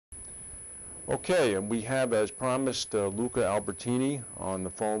Okay, and we have, as promised, Luca Albertini on the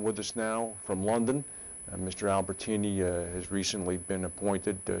phone with us now from London. Mr. Albertini has recently been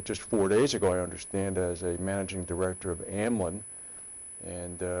appointed, just 4 days ago, I understand, as a managing director of Amlin.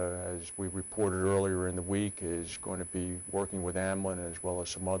 And as we reported earlier in the week, is going to be working with Amlin as well as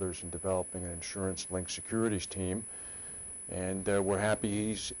some others in developing an insurance-linked securities team. And we're happy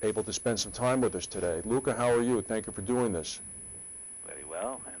he's able to spend some time with us today. Luca, how are you? Thank you for doing this. Very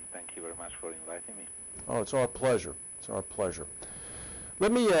well, and thank you very much for inviting me. Oh, it's our pleasure. It's our pleasure.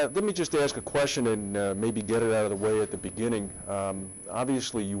 Let me just ask a question and maybe get it out of the way at the beginning.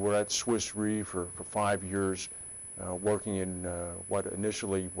 Obviously, you were at Swiss Re for 5 years, working in what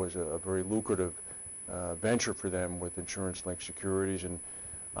initially was a very lucrative venture for them with insurance-linked securities, and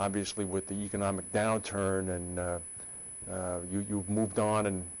obviously with the economic downturn, and you've moved on,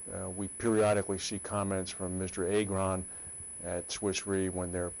 and we periodically see comments from Mr. Agron at Swiss Re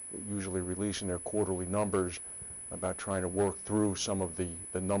when they're usually releasing their quarterly numbers about trying to work through some of the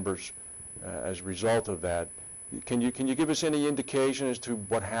numbers as a result of that. Can you give us any indication as to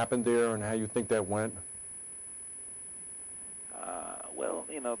what happened there and how you think that went? Well,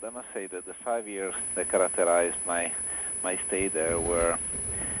 I must say that the 5 years that characterized my stay there were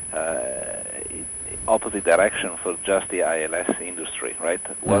opposite direction for just the ILS industry, right?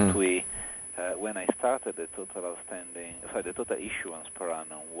 What we when I started, the total issuance per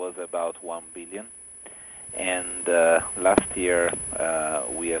annum was about $1 billion, and last year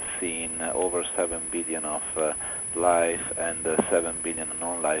we have seen over $7 billion of life and $7 billion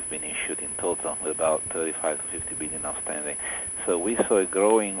non-life being issued in total, with about 35 to 50 billion outstanding. So we saw a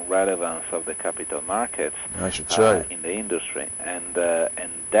growing relevance of the capital markets, I should say, in the industry, and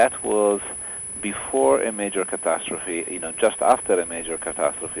that was before a major catastrophe, just after a major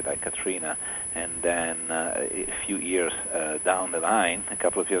catastrophe like Katrina, and then a few years down the line, a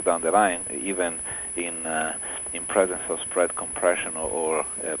couple of years down the line, even in presence of spread compression or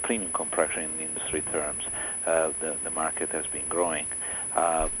premium compression in industry terms, the market has been growing.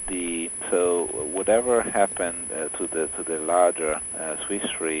 So whatever happened to the larger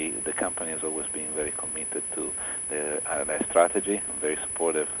Swiss Re, the company has always been very committed to the ILS strategy, and very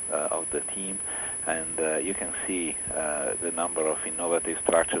supportive of the team, and you can see the number of innovative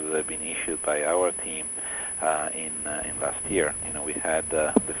structures that have been issued by our team in last year. We had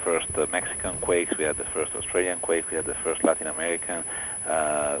the first Mexican quakes, we had the first Australian quake, we had the first Latin American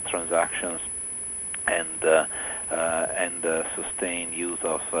transactions, and sustained use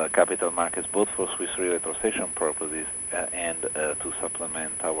of capital markets, both for Swiss Re retrocession purposes and to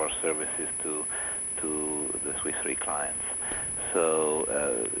supplement our services to the Swiss Re clients. So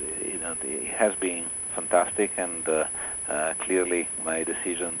it has been fantastic, and clearly my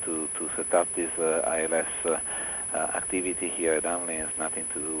decision to set up this ILS activity here at Amlin has nothing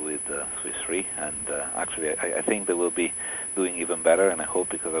to do with Swiss Re, and actually I think they will be doing even better, and I hope,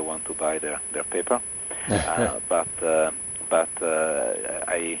 because I want to buy their paper. But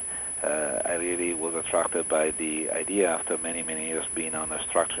I really was attracted by the idea, after many years being on the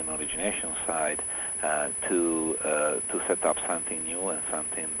structuring and origination side, to set up something new and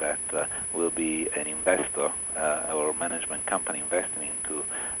something that will be an investor or management company investing into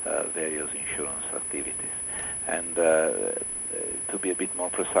various insurance activities. And to be a bit more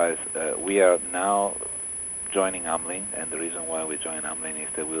precise, we are now joining Amlin, and the reason why we join Amlin is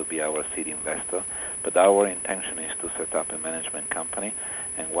that we'll be our seed investor. But our intention is to set up a management company,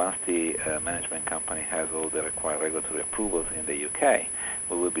 and once the management company has all the required regulatory approvals in the UK,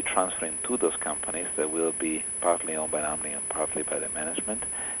 we will be transferring to those companies that will be partly owned by Amlin and partly by the management,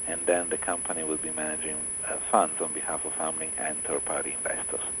 and then the company will be managing funds on behalf of Amlin and third-party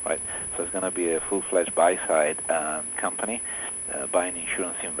investors, right? So it's going to be a full-fledged buy-side company buying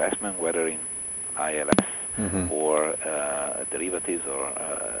insurance investment, whether in ILS, or derivatives, or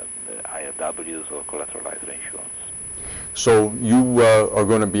ILWs, or collateralized reinsurance. So you are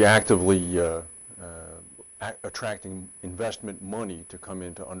going to be actively attracting investment money to come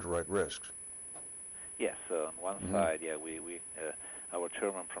in to underwrite risks. Yes, on one side, yeah, we our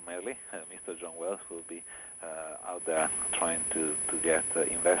chairman primarily, Mr. John Wells, will be out there trying to get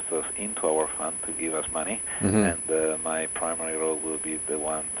investors into our fund to give us money, and my primary role will be the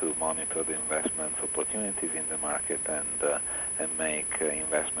one to monitor the investment opportunities in the market and make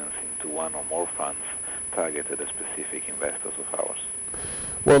investments into one or more funds targeted at specific investors of ours.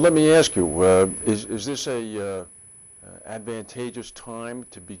 Well, let me ask you, is this a advantageous time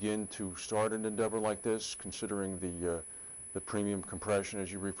to begin to start an endeavor like this, considering the premium compression,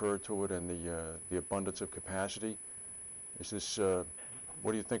 as you refer to it, and the abundance of capacity? Is this,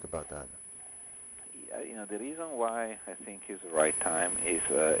 what do you think about that? the reason why I think is the right time is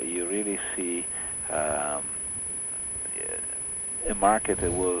you really see a market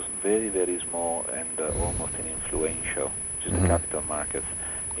that was very, very small and almost influential, just the capital markets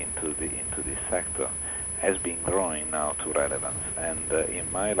into this sector, has been growing now to relevance. And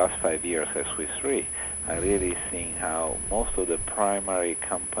in my last 5 years at Swiss Re, I really seen how most of the primary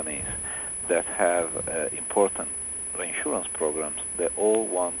companies that have important reinsurance programs, they all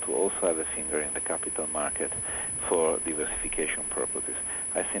want to also have a finger in the capital market for diversification purposes.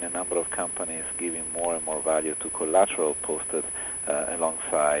 I've seen a number of companies giving more and more value to collateral posted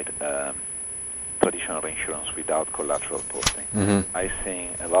alongside traditional reinsurance without collateral posting. I've seen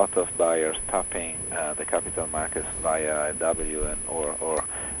a lot of buyers tapping the capital markets via IW and or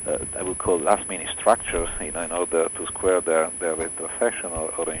I would call last-minute structures, in order to square their retrocession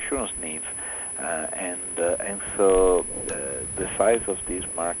or insurance needs. And so the size of this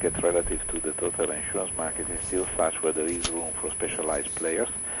market relative to the total insurance market is still such where there is room for specialized players.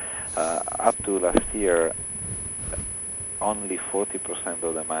 Up to last year, only 40%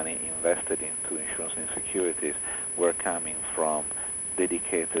 of the money invested into insurance-linked securities were coming from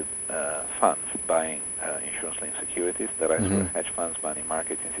dedicated funds buying insurance-linked securities. The rest were hedge funds, money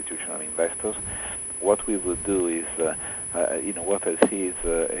market, institutional investors. What we would do is, what I see is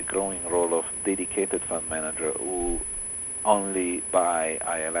a growing role of dedicated fund manager who only buy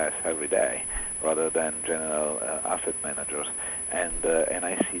ILS every day rather than general asset managers. And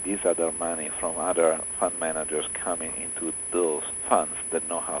I see this other money from other fund managers coming into those funds that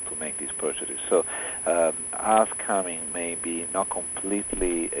know how to make these purchases. So us coming maybe not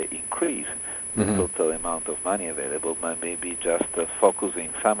completely increase the total amount of money available, but maybe just focusing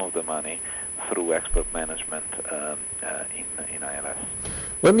some of the money through expert management in ILS.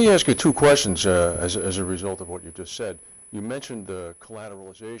 Let me ask you two questions as a result of what you just said. You mentioned the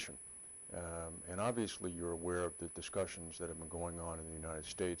collateralization, and obviously you're aware of the discussions that have been going on in the United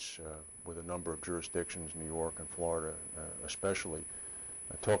States with a number of jurisdictions, New York and Florida especially,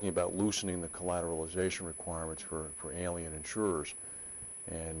 talking about loosening the collateralization requirements for alien insurers,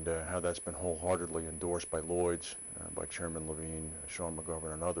 and how that's been wholeheartedly endorsed by Lloyd's, by Chairman Levine, Sean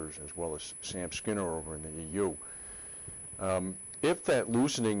McGovern, and others, as well as Sam Skinner over in the EU. If that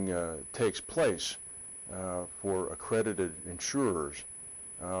loosening takes place for accredited insurers,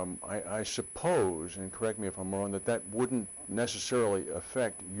 I suppose, and correct me if I'm wrong, that wouldn't necessarily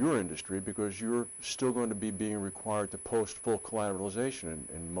affect your industry because you're still going to be being required to post full collateralization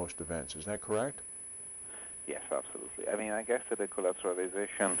in most events. Is that correct? Yes, absolutely. I mean, I guess that the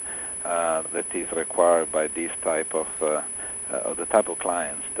collateralization that is required by this type of the type of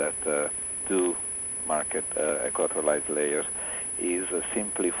clients that do market collateralized layers is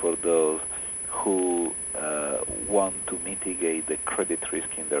simply for those who want to mitigate the credit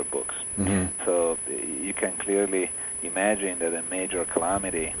risk in their books. So you can clearly imagine that a major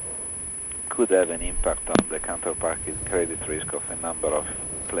calamity could have an impact on the counterparty credit risk of a number of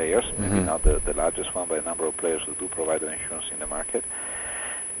players, maybe not the largest one, but a number of players who do provide an insurance in the market.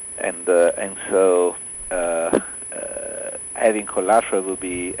 And so having collateral will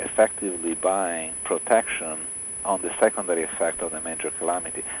be effectively buying protection on the secondary effect of the major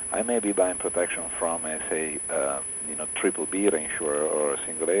calamity. I may be buying protection from, say, triple B reinsurer or a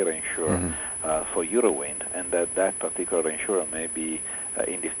single A reinsurer for Eurowind, and that particular reinsurer may be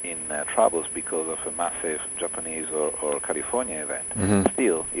in troubles because of a massive Japanese or California event.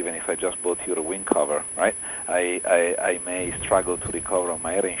 Still, even if I just bought Eurowind cover, right, I may struggle to recover on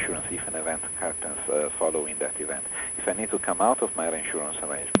my reinsurance if an event happens following that event. If I need to come out of my reinsurance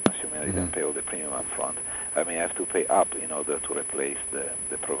arrangement, assuming I didn't pay all the premium up front, I may have to pay up in order to replace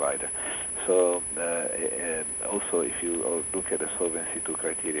the provider. So also, if you look at the Solvency II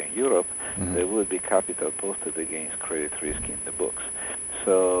criteria in Europe, there will be capital posted against credit risk in the books.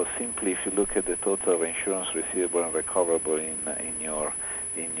 So simply, if you look at the total insurance receivable and recoverable in your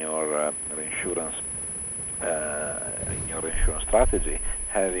reinsurance strategy,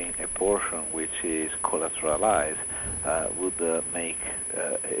 having a portion which is collateralized would make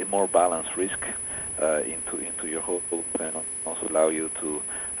a more balanced risk into your whole book, and also allow you to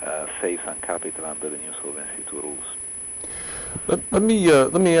save some capital under the new Solvency II rules. Let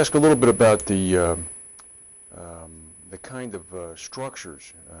me ask a little bit about the kind of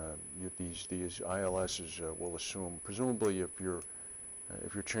structures these ILSs will assume. Presumably, if your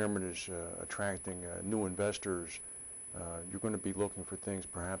chairman is attracting new investors, you're going to be looking for things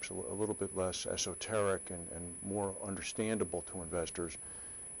perhaps a little bit less esoteric and more understandable to investors.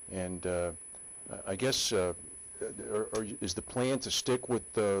 And I guess is the plan to stick with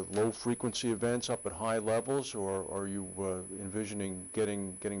low-frequency events up at high levels, or are you envisioning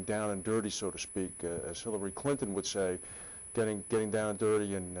getting down and dirty, so to speak, as Hillary Clinton would say, getting down and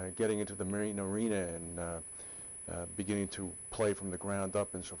dirty and getting into the marine arena and beginning to play from the ground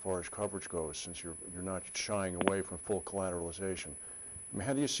up insofar as coverage goes, since you're not shying away from full collateralization? I mean,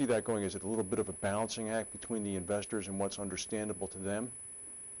 how do you see that going? Is it a little bit of a balancing act between the investors and what's understandable to them?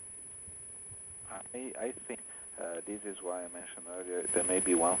 I think this is why I mentioned earlier there may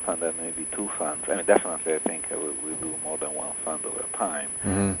be one fund, there may be two funds. I mean, definitely I think we do more than one fund over time.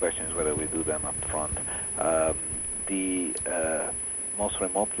 The question is whether we do them up front. The most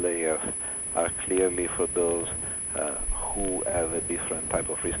remote layers are clearly for those who have a different type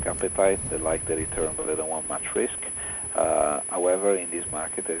of risk appetite. They like the return, but they don't want much risk. However, in this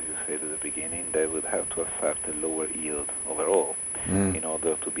market, as you said at the beginning, they would have to accept a lower yield overall in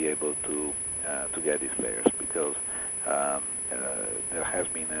order to be able to get these layers, because there has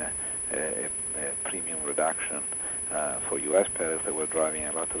been a premium reduction for U.S. perils that were driving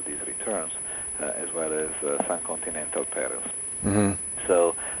a lot of these returns, as well as some continental perils.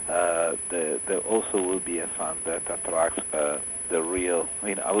 So there also will be a fund that attracts the real,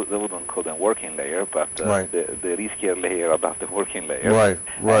 I wouldn't call them working layer, but the riskier layer above the working layer.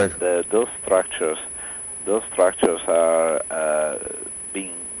 Right. And, those structures are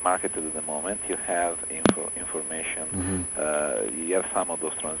being marketed at the moment. You have information. You have some of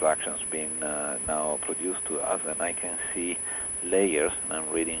those transactions being now produced to us, and I can see layers, and I'm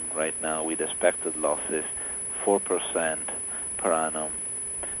reading right now, with expected losses 4% per annum.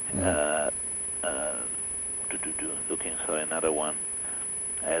 Looking for another one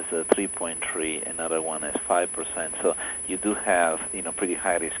as 3.3, another one as 5%. So you do have pretty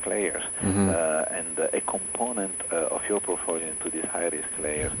high risk layers, and a component of your portfolio into these high risk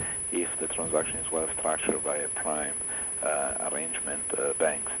layers, if the transaction is well structured by a prime arrangement,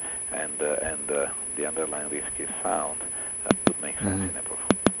 banks, and the underlying risk is sound, would make sense in a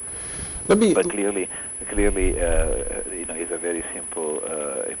portfolio. But clearly, it's a very simple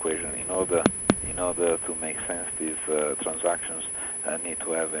equation. In order to make sense, these transactions need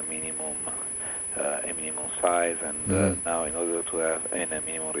to have a minimum size, and now in order to have a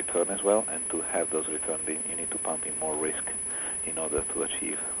minimum return as well, and to have those returns, you need to pump in more risk in order to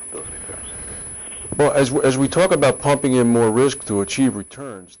achieve those returns. Well, as we talk about pumping in more risk to achieve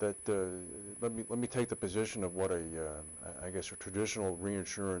returns, that let me take the position of what I guess a traditional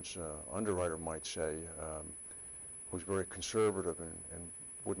reinsurance underwriter might say, who's very conservative and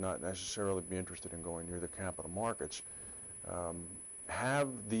would not necessarily be interested in going near the capital markets. Have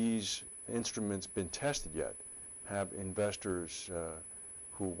these instruments been tested yet? Have investors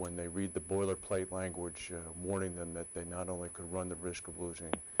who, when they read the boilerplate language warning them that they not only could run the risk of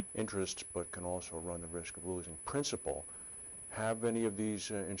losing interest but can also run the risk of losing principal, have any of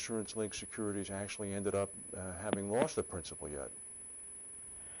these insurance-linked securities actually ended up having lost the principal yet?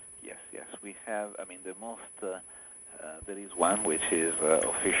 Yes, we have. I mean, the most there is one which is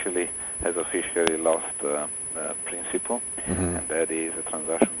has officially lost principal, and that is a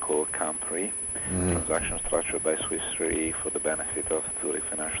transaction called Camp-Re, transaction structured by Swiss Re for the benefit of Zurich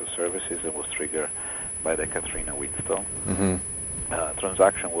Financial Services, and was triggered by the Katrina windstorm.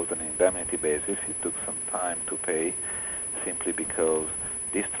 Transaction was an indemnity basis. It took some time to pay, simply because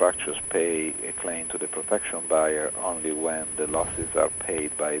these structures pay a claim to the protection buyer only when the losses are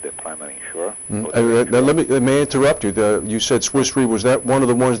paid by the primary insurer. Now let me interrupt you. You said Swiss Re. Was that one of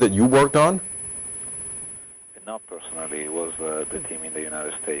the ones that you worked on? Not personally. It was the team in the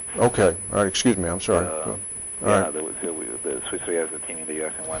United States. Okay. All right. Excuse me. I'm sorry. The Swiss Re has a team in the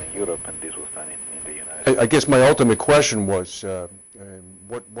U.S. and one in Europe, and this was done in the United States. I guess my ultimate question was,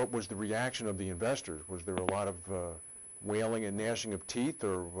 what was the reaction of the investors? Was there a lot of wailing and gnashing of teeth,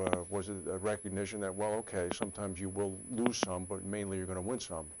 or was it a recognition that, well, okay, sometimes you will lose some, but mainly you're going to win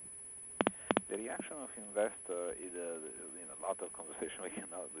some? The reaction of investor is a lot of conversation we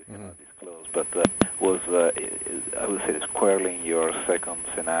cannot disclose, but was I would say squarely in your second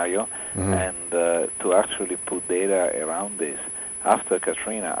scenario, and to actually put data around this. After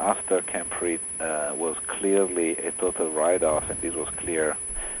Katrina, after Camp-Re was clearly a total write-off, and this was clear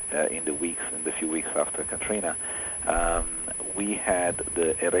in the few weeks after Katrina. We had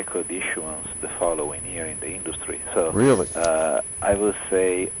a record issuance the following year in the industry. So really, I would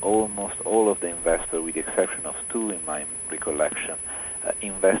say almost all of the investors, with the exception of two in my recollection,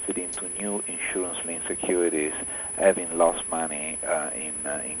 invested into new insurance-linked securities, having lost money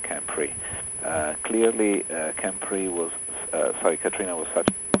in Camp-Re. Clearly, Katrina was such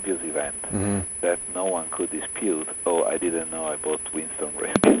an obvious event that no one could dispute. Oh, I didn't know I bought windstorm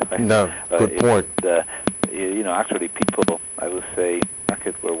risk. No, good point.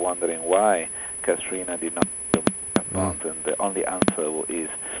 market were wondering why Katrina did not cat bonds, and the only answer is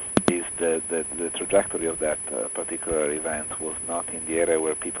the trajectory of that particular event was not in the area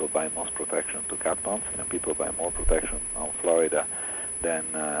where people buy most protection to cat bonds. People buy more protection on Florida than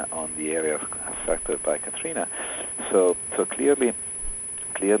on the areas affected by Katrina. So clearly,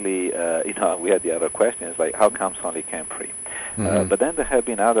 we had the other questions like how come only Camp-Free? But then there have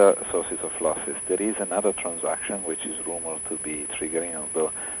been other sources of losses. There is another transaction which is rumored to be triggering,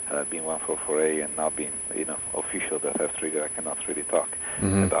 although being 144A and not being official that has triggered, I cannot really talk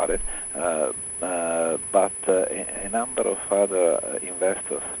about it. But a number of other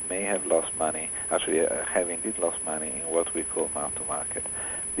investors may have lost money, actually have indeed lost money in what we call mark-to-market.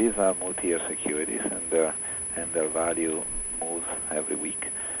 These are multi-year securities, and their value moves every week.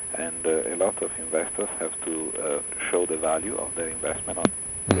 And a lot of investors have to show the value of their investment on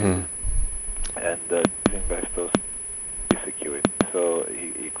and these investors security. So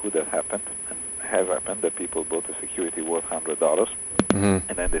it could have happened, and has happened, that people bought a security worth $100 and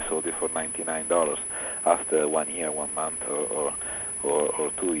then they sold it for $99 after 1 year, 1 month, or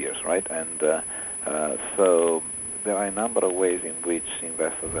 2 years, right? And so there are a number of ways in which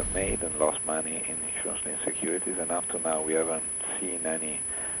investors have made and lost money in insurance-linked securities, and up to now we haven't seen any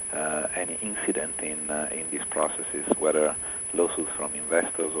incident in these processes, whether lawsuits from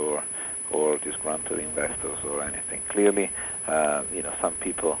investors or disgruntled investors or anything. Clearly, some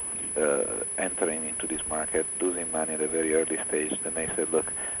people entering into this market, losing money at a very early stage, then they said,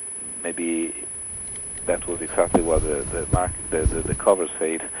 look, maybe that was exactly what the cover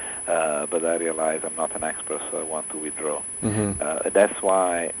said, but I realize I'm not an expert, so I want to withdraw. That's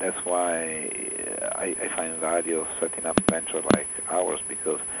why I find value of setting up a venture like ours,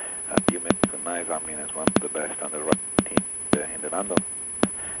 because you may recognize Amlin as one of the best underwriting teams in the London,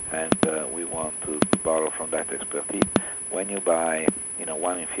 and we want to borrow from that expertise. When you buy,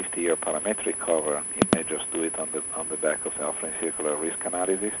 1 in 50-year parametric cover, you may just do it on the back of offering circular risk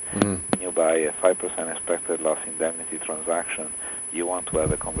analysis. When you buy a 5% expected loss indemnity transaction, you want to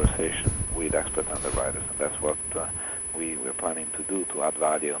have a conversation with expert underwriters, and that's what we're planning to do to add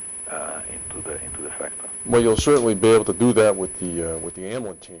value into the sector. Well, you'll certainly be able to do that with the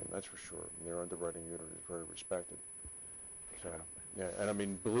Amlin team, that's for sure. Their underwriting unit is very respected. So, yeah, and I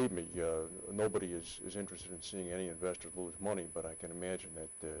mean, believe me, nobody is interested in seeing any investors lose money, but I can imagine that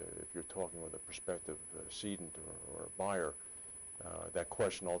if you're talking with a prospective cedent or a buyer, that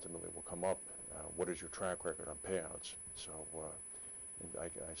question ultimately will come up. What is your track record on payouts? So I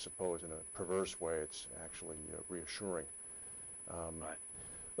suppose in a perverse way, it's actually reassuring. Right.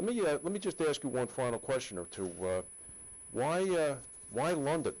 Let me just ask you one final question or two. Why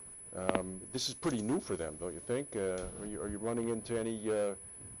London? This is pretty new for them, don't you think? Are you running into any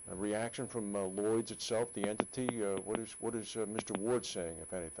reaction from Lloyd's itself, the entity? What is Mr. Ward saying,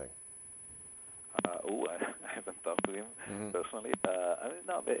 if anything? I haven't talked to him personally.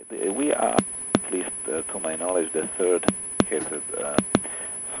 We are, at least to my knowledge, the third dedicated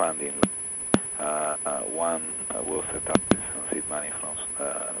fund in one will set up with some seed money from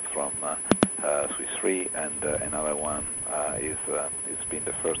Swiss Re, and another one is been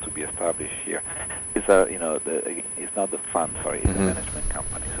the first to be established here. It's it's not the fund, sorry, it's a management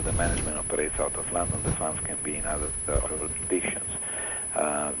company. So the management operates out of London. The funds can be in other jurisdictions.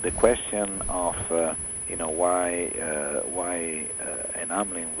 The question of why an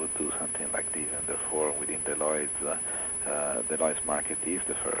Amlin would do something like this, and therefore within the Lloyd's market is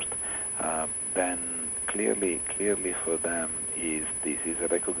the first. Then clearly for them is a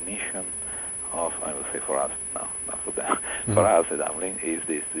recognition of, I would say for us, no, not for them, for us at Amlin, is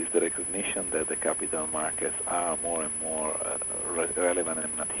the recognition that the capital markets are more and more relevant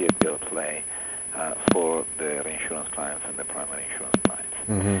and material play for the reinsurance clients and the primary insurance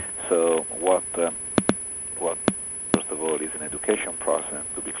clients. So what first of all is an education process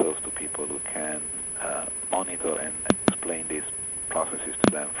to be close to people who can monitor and explain these processes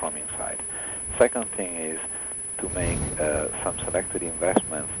to them from inside. Second thing is to make some selected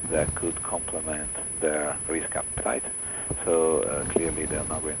investments that could complement their risk appetite. So clearly they're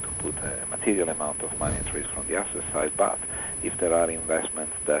not going to put a material amount of money at risk from the asset side, but if there are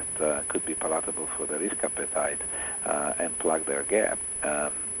investments that could be palatable for the risk appetite and plug their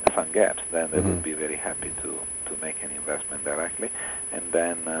some gaps, then they would be very happy to make an investment directly. And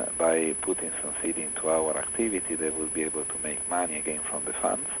then by putting some seed into our activity, they will be able to make money again from the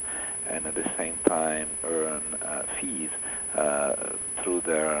funds, and at the same time earn fees through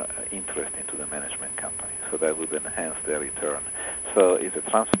their interest into the management company. So that would enhance their return. So it's a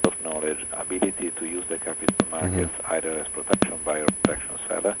transfer of knowledge, ability to use the capital markets either as protection buyer or protection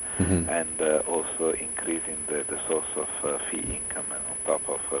seller, and also increasing the source of fee income on top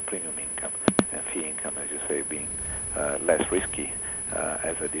of premium income, and fee income, as you say, being less risky,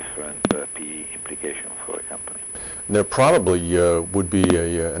 has a different PE implication for a company. There probably would be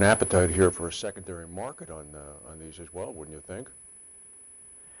an appetite here for a secondary market on these as well, wouldn't you think?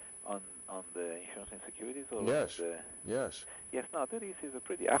 On the insurance and securities? Or Yes. Yes. Yes, no, there is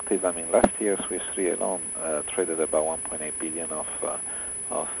pretty active. I mean, last year Swiss Re alone traded about 1.8 billion of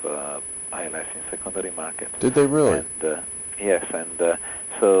ILS in secondary market. Did they really? And, yes, and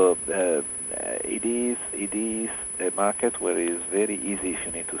so it is a market where it is very easy if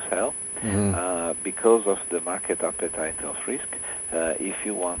you need to sell. Because of the market appetite of risk. If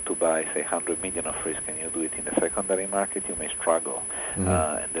you want to buy, say, 100 million of risk and you do it in the secondary market, you may struggle.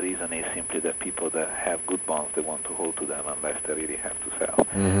 And the reason is simply that people that have good bonds, they want to hold to them unless they really have to sell.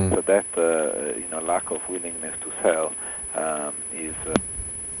 So that lack of willingness to sell is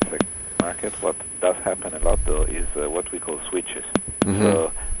the market. What does happen a lot, though, is what we call switches.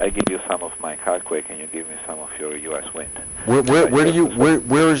 So I give you some of my Carquake, and you give me some of your U.S. wind.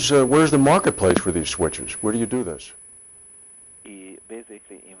 Where's the marketplace for these switches? Where do you do this?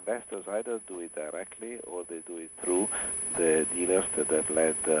 Basically, investors either do it directly or they do it through the dealers that have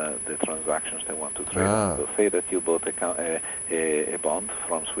led the transactions they want to trade. So say that you bought a bond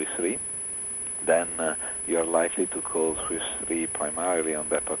from Swiss Re, then you are likely to call Swiss Re primarily on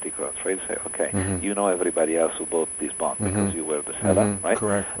that particular trade. Say, okay, you know everybody else who bought this bond because you were the seller, right?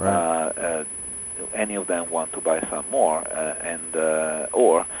 Correct. Right. Any of them want to buy some more,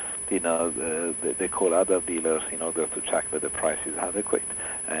 or they call other dealers in order to check that the price is adequate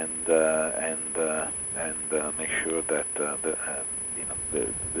and make sure that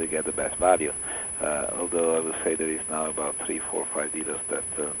they get the best value. Although I would say there is now about 3, 4, 5 dealers that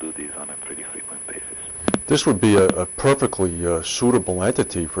do this on a pretty frequent basis. This would be a perfectly suitable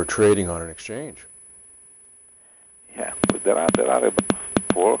entity for trading on an exchange. Yeah, but there are about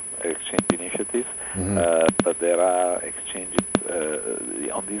 4 exchange initiatives, but there are exchanges.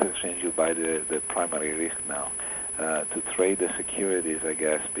 On these exchanges, you buy the primary risk now. To trade the securities, I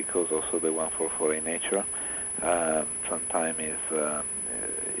guess, because also the 144 in nature, sometimes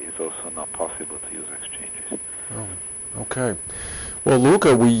is also not possible to use exchanges. Oh, okay. Well,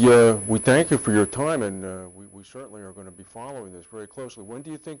 Luca, we thank you for your time, and we certainly are going to be following this very closely. When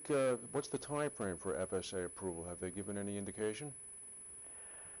do you think? What's the time frame for FSA approval? Have they given any indication?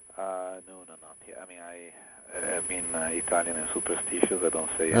 No, not yet. I mean, I've been Italian and superstitious. I don't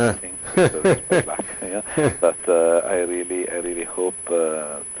say anything because it's bad luck. Yeah? But I really hope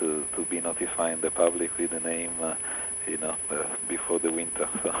to be notifying the public with the name, before the winter.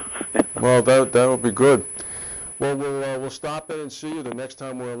 So. Well, that would be good. Well, we'll stop in and see you the next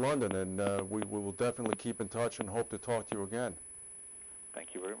time we're in London, and we will definitely keep in touch and hope to talk to you again.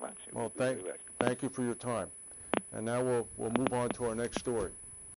 Thank you very much. Well, thank you for your time. And now we'll move on to our next story.